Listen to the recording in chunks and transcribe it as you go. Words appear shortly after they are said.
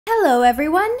Hello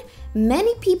everyone!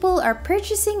 Many people are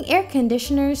purchasing air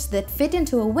conditioners that fit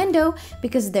into a window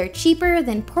because they're cheaper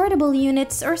than portable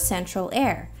units or central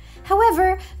air.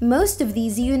 However, most of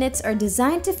these units are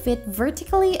designed to fit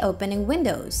vertically opening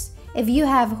windows. If you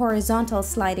have horizontal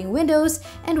sliding windows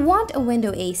and want a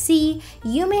window AC,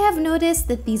 you may have noticed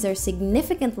that these are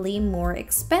significantly more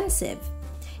expensive.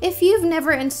 If you've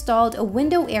never installed a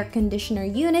window air conditioner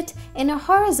unit in a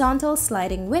horizontal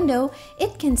sliding window,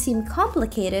 it can seem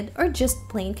complicated or just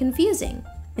plain confusing.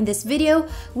 In this video,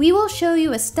 we will show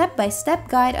you a step-by-step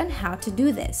guide on how to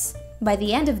do this. By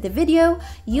the end of the video,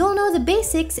 you'll know the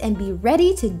basics and be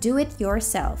ready to do it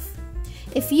yourself.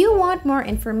 If you want more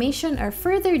information or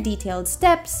further detailed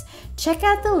steps, check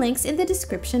out the links in the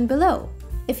description below.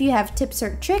 If you have tips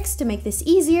or tricks to make this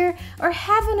easier or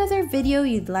have another video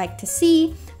you'd like to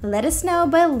see, let us know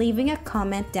by leaving a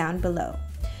comment down below.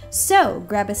 So,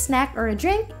 grab a snack or a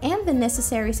drink and the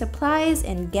necessary supplies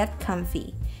and get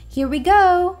comfy. Here we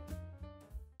go!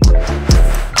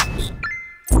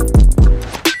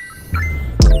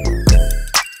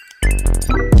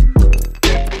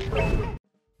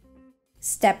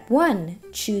 Step 1.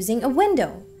 Choosing a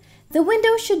window. The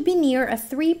window should be near a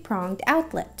three-pronged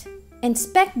outlet.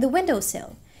 Inspect the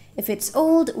windowsill. If it's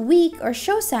old, weak, or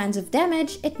shows signs of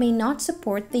damage, it may not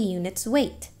support the unit's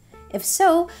weight. If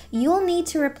so, you'll need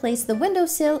to replace the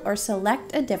windowsill or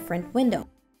select a different window.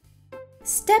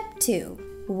 Step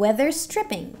 2. Weather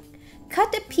stripping.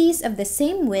 Cut a piece of the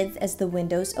same width as the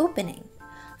window's opening.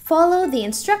 Follow the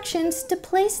instructions to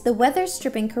place the weather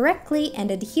stripping correctly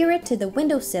and adhere it to the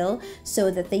windowsill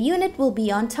so that the unit will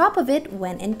be on top of it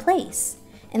when in place.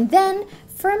 And then,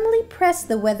 firmly press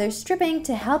the weather stripping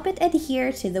to help it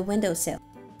adhere to the windowsill.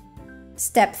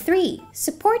 Step 3.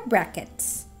 Support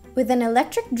brackets. With an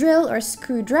electric drill or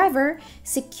screwdriver,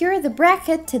 secure the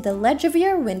bracket to the ledge of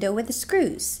your window with the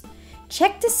screws.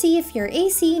 Check to see if your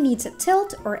AC needs a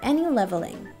tilt or any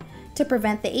leveling. To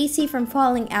prevent the AC from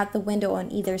falling out the window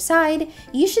on either side,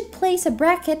 you should place a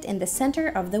bracket in the center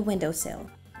of the windowsill.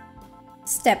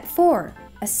 Step 4.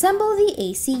 Assemble the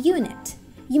AC unit.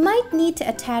 You might need to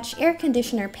attach air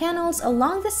conditioner panels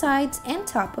along the sides and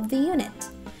top of the unit.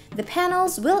 The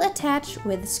panels will attach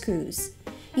with screws.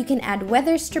 You can add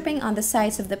weather stripping on the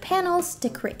sides of the panels to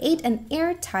create an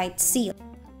airtight seal.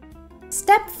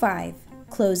 Step 5.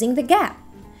 Closing the gap.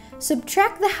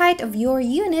 Subtract the height of your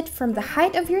unit from the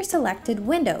height of your selected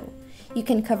window. You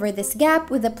can cover this gap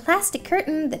with a plastic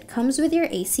curtain that comes with your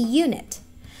AC unit.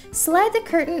 Slide the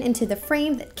curtain into the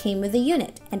frame that came with the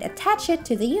unit and attach it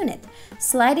to the unit,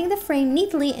 sliding the frame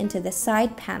neatly into the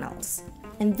side panels.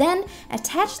 And then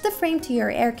attach the frame to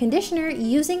your air conditioner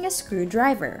using a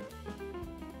screwdriver.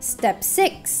 Step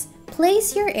 6.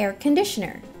 Place your air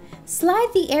conditioner.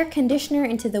 Slide the air conditioner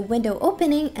into the window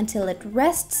opening until it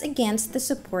rests against the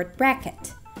support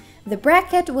bracket. The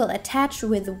bracket will attach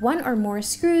with one or more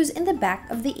screws in the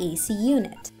back of the AC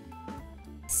unit.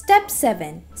 Step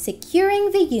 7. Securing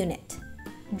the unit.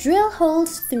 Drill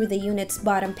holes through the unit's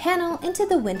bottom panel into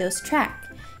the window's track,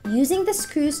 using the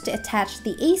screws to attach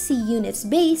the AC unit's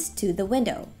base to the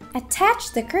window.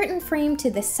 Attach the curtain frame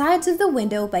to the sides of the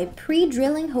window by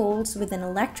pre-drilling holes with an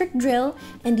electric drill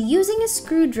and using a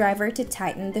screwdriver to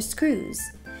tighten the screws.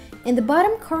 In the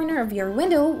bottom corner of your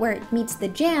window where it meets the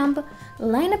jamb,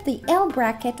 line up the L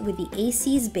bracket with the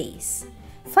AC's base.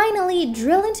 Finally,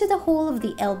 drill into the hole of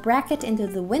the L bracket into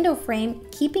the window frame,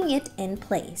 keeping it in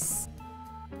place.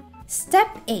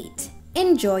 Step 8.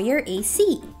 Enjoy your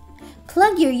AC.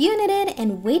 Plug your unit in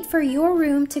and wait for your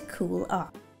room to cool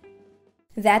off.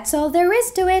 That's all there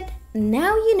is to it.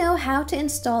 Now you know how to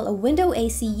install a window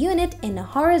AC unit in a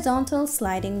horizontal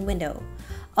sliding window.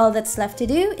 All that's left to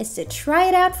do is to try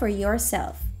it out for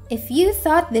yourself. If you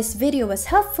thought this video was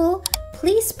helpful,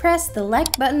 please press the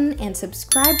like button and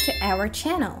subscribe to our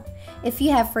channel. If you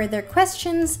have further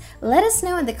questions, let us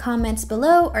know in the comments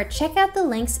below or check out the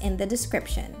links in the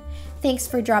description. Thanks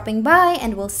for dropping by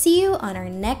and we'll see you on our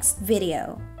next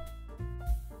video.